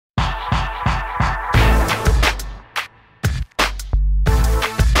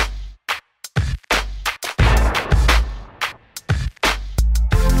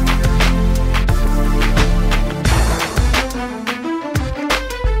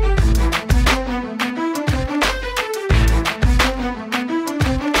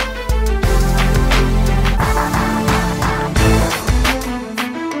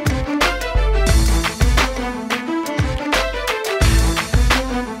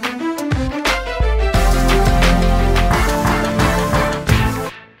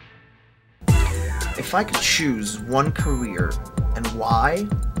if I could choose one career and why,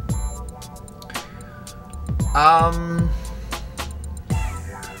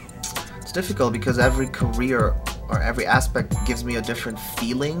 it's difficult because every career or every aspect gives me a different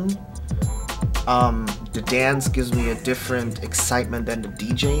feeling. The dance gives me a different excitement than the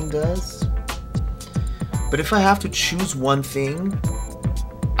DJing does. But if I have to choose one thing,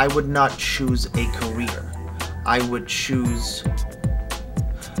 I would not choose a career. I would choose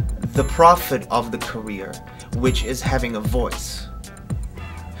the profit of the career, which is having a voice,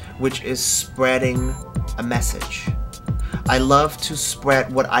 which is spreading a message. I love to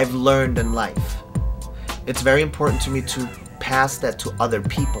spread what I've learned in life. It's very important to me to pass that to other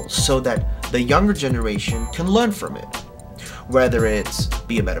people so that the younger generation can learn from it. Whether it's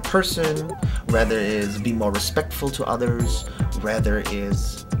be a better person, whether it's be more respectful to others, whether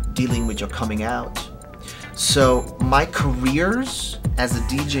it's dealing with your coming out. So my careers as a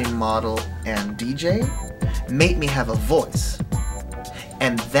DJ model and DJ made me have a voice.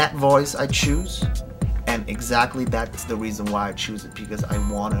 And that voice I choose, and exactly that's the reason why I choose it, because I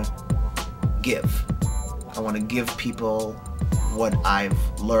want to give. I want to give people what I've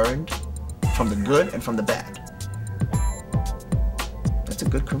learned from the good and from the bad. That's a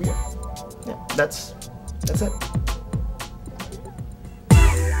good career. Yeah, that's it.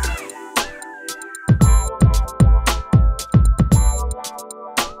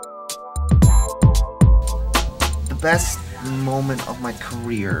 The best moment of my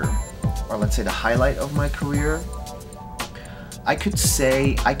career, or let's say the highlight of my career, I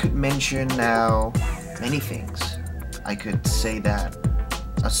could mention now many things. I could say that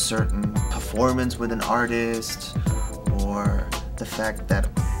a certain performance with an artist, or the fact that,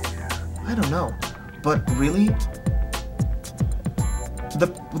 I don't know, but really,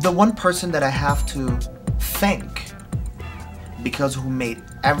 the one person that I have to thank, because who made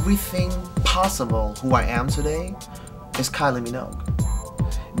everything possible who I am today, is Kylie Minogue.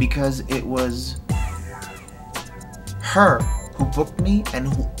 Because it was her who booked me and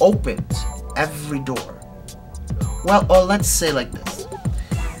who opened every door. Well, or let's say like this.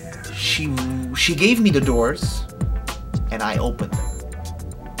 She gave me the doors and I opened them.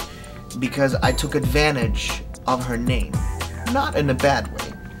 Because I took advantage of her name. Not in a bad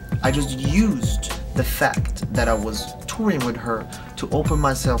way. I just used the fact that I was touring with her to open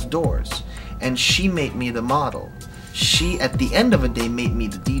myself doors. And she made me the model. She, at the end of the day, made me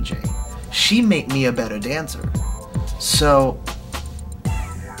the DJ. She made me a better dancer. So,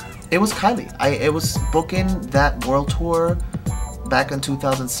 it was Kylie. It was booking that world tour back in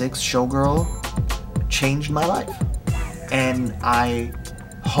 2006, Showgirl, changed my life. And I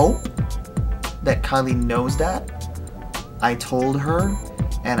hope that Kylie knows that. I told her,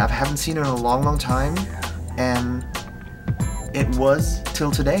 and I haven't seen her in a long, long time, and it was,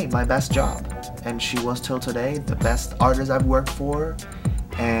 till today, my best job. And she was, till today, the best artist I've worked for,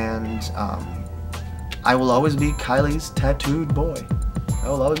 and I will always be Kylie's tattooed boy. I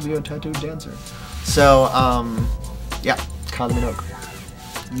will always be a tattooed dancer. So, yeah, Kylie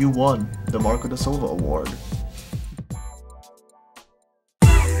Minogue, you won the Marco da Silva Award.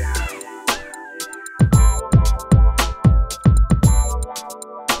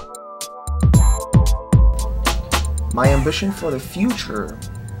 My ambition for the future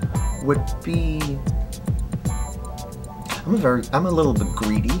would be, I'm a little bit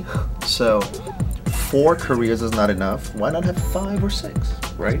greedy, so 4 careers is not enough. Why not have 5 or 6,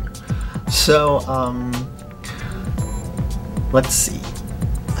 right? So, let's see.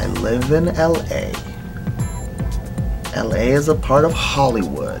 I live in LA. LA is a part of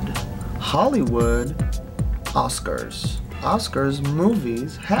Hollywood. Hollywood, Oscars. Oscars,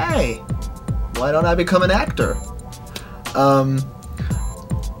 movies. Hey, why don't I become an actor?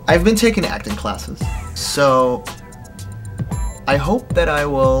 I've been taking acting classes, so I hope that I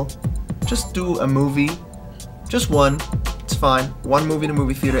will just do a movie, just one, it's fine, one movie in a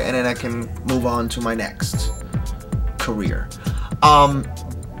movie theater, and then I can move on to my next career.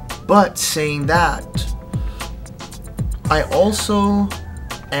 But saying that, I also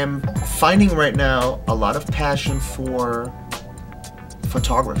am finding right now a lot of passion for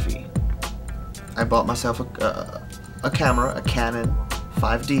photography. I bought myself a camera, a Canon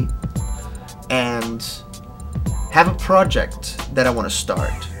 5D, and have a project that I want to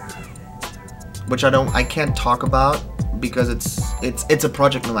start, which I can't talk about because it's a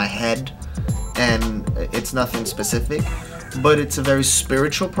project in my head and it's nothing specific, but it's a very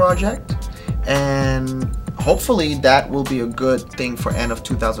spiritual project, and hopefully that will be a good thing for end of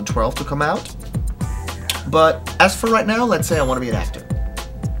 2012 to come out. But as for right now, let's say I want to be an actor.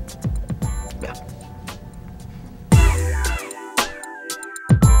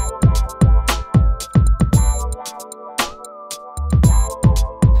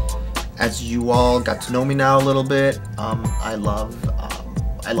 you all got to know me now a little bit. I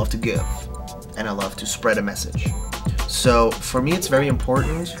love to give, and I love to spread a message. So for me, it's very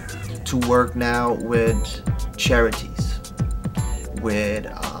important to work now with charities, with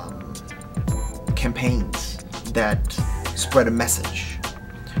campaigns that spread a message.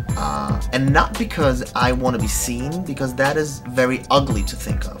 And not because I want to be seen, because that is very ugly to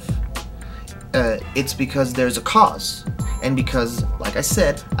think of. It's because there's a cause, and because, like I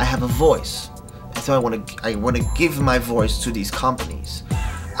said, I have a voice. And so I want to give my voice to these companies.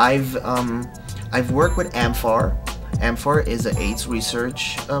 I've worked with AMFAR. AMFAR is an AIDS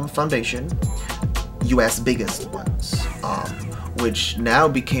research foundation, U.S. biggest ones, which now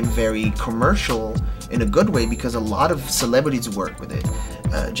became very commercial in a good way because a lot of celebrities work with it.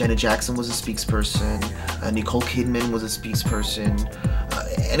 Janet Jackson was a spokesperson, Nicole Kidman was a spokesperson,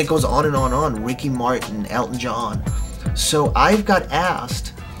 and it goes on and on and on. Ricky Martin, Elton John. So I've got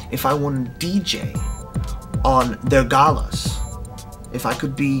asked if I want to DJ on their galas, if I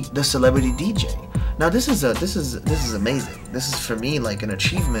could be the celebrity DJ. Now this is amazing. This is for me like an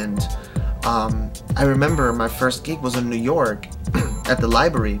achievement. I remember my first gig was in New York at the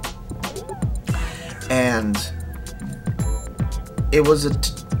library, and it was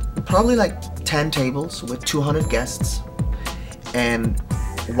probably like 10 tables with 200 guests, and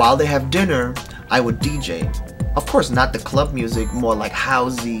while they have dinner, I would DJ. Of course, not the club music, more like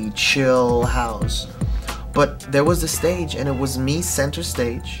housey, chill house. But there was the stage, and it was me center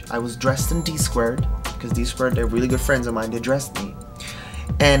stage. I was dressed in D-Squared, because D-Squared, they're really good friends of mine. They dressed me.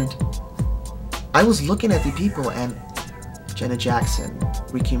 And I was looking at the people, and Janet Jackson,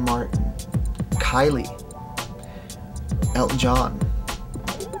 Ricky Martin, Kylie, Elton John,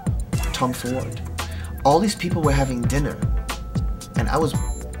 Tom Ford. All these people were having dinner, and I was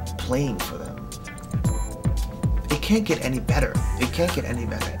playing for them. It can't get any better. It can't get any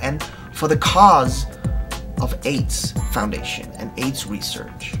better. And for the cause of AIDS Foundation and AIDS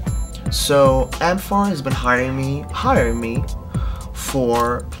research. So AMFAR has been hiring me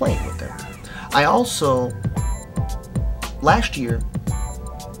for playing with them. I also, last year,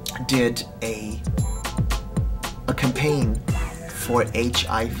 did a campaign for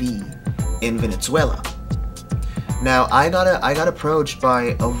HIV in Venezuela. Now I got approached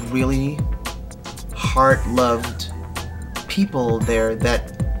by a really heart-loved people there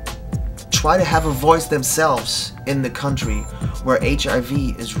that try to have a voice themselves in the country where HIV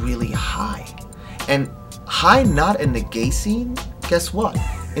is really high. And high not in the gay scene, guess what?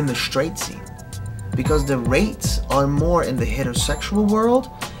 In the straight scene. Because the rates are more in the heterosexual world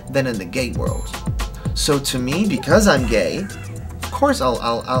than in the gay world. So to me, because I'm gay, of course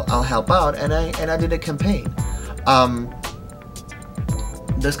I'll help out, and I did a campaign.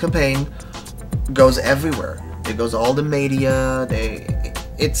 This campaign goes everywhere. It goes all the media.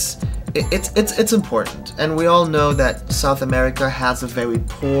 It's important, and we all know that South America has a very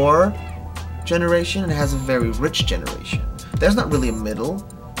poor generation and has a very rich generation. There's not really a middle.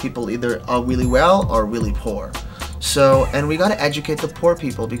 People either are really well or really poor. So, and we gotta educate the poor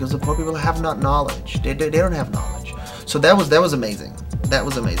people, because the poor people have not knowledge. They don't have knowledge. So that was amazing. That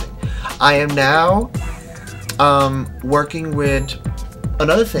was amazing. I am now working with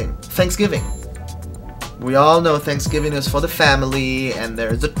another thing, Thanksgiving. We all know Thanksgiving is for the family, and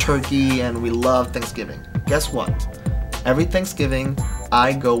there's a turkey, and we love Thanksgiving. Guess what? Every Thanksgiving,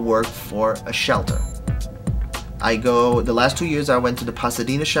 I go work for a shelter. The last 2 years I went to the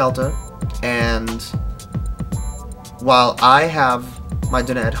Pasadena shelter, and while I have my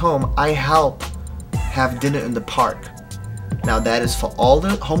dinner at home, I help have dinner in the park. Now that is for all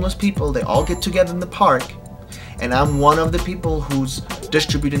the homeless people. They all get together in the park, and I'm one of the people who's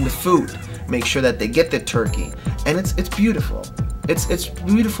distributing the food. Make sure that they get their turkey, and it's beautiful. It's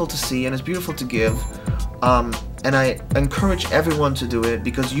beautiful to see, and it's beautiful to give. And I encourage everyone to do it,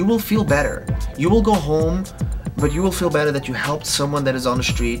 because you will feel better. You will go home, but you will feel better that you helped someone that is on the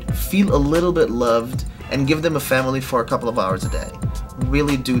street feel a little bit loved, and give them a family for a couple of hours a day.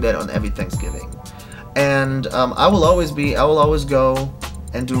 Really do that on every Thanksgiving. And I will always go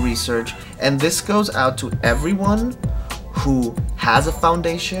and do research, and this goes out to everyone who has a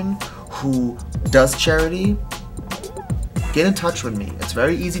foundation, who does charity. Get in touch with me. It's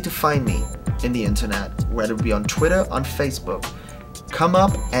very easy to find me in the internet, whether it be on Twitter, on Facebook. Come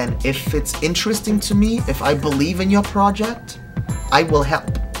up, and if it's interesting to me, if I believe in your project, I will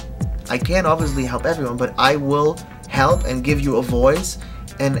help. I can't obviously help everyone, but I will help and give you a voice,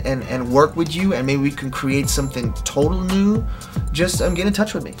 and work with you, and maybe we can create something total new. Just get in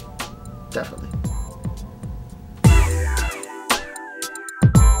touch with me. Definitely.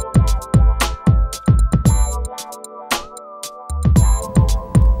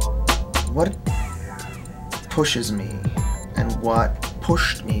 What pushes me and what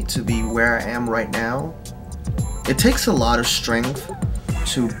pushed me to be where I am right now, it takes a lot of strength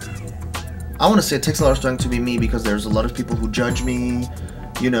to, I want to say it takes a lot of strength to be me, because there's a lot of people who judge me,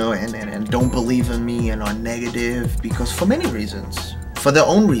 you know, and don't believe in me and are negative, because for many reasons, for their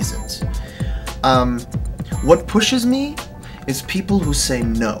own reasons. What pushes me is people who say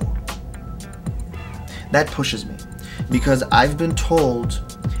no. That pushes me, because I've been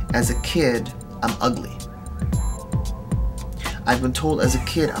told as a kid I'm ugly. I've been told as a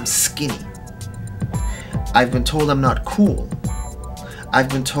kid I'm skinny. I've been told I'm not cool. I've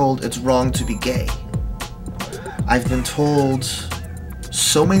been told it's wrong to be gay. I've been told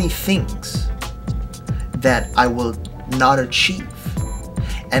so many things that I will not achieve.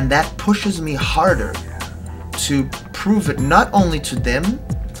 And that pushes me harder to prove it not only to them,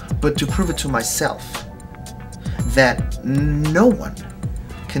 but to prove it to myself. That no one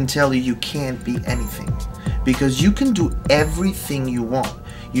can tell you you can't be anything. Because you can do everything you want.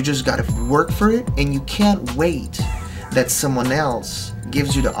 You just gotta work for it, and you can't wait that someone else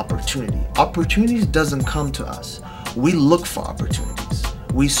gives you the opportunity. Opportunities doesn't come to us. We look for opportunities.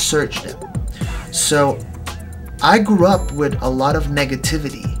 We search them. So I grew up with a lot of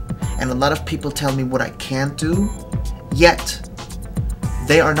negativity, and a lot of people tell me what I can't do, yet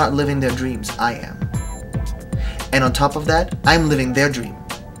they are not living their dreams. I am. And on top of that, I'm living their dream.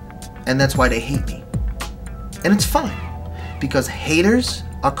 And that's why they hate me. And it's fine, because haters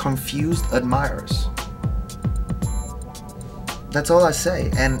are confused admirers. That's all I say.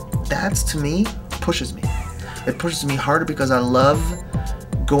 And that's, to me, pushes me. It pushes me harder because I love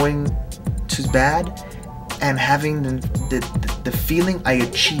going to bed and having the feeling I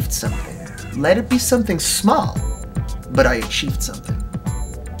achieved something. Let it be something small, but I achieved something.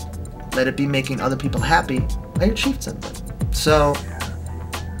 Let it be making other people happy, I achieved something. So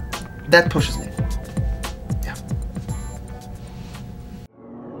that pushes me.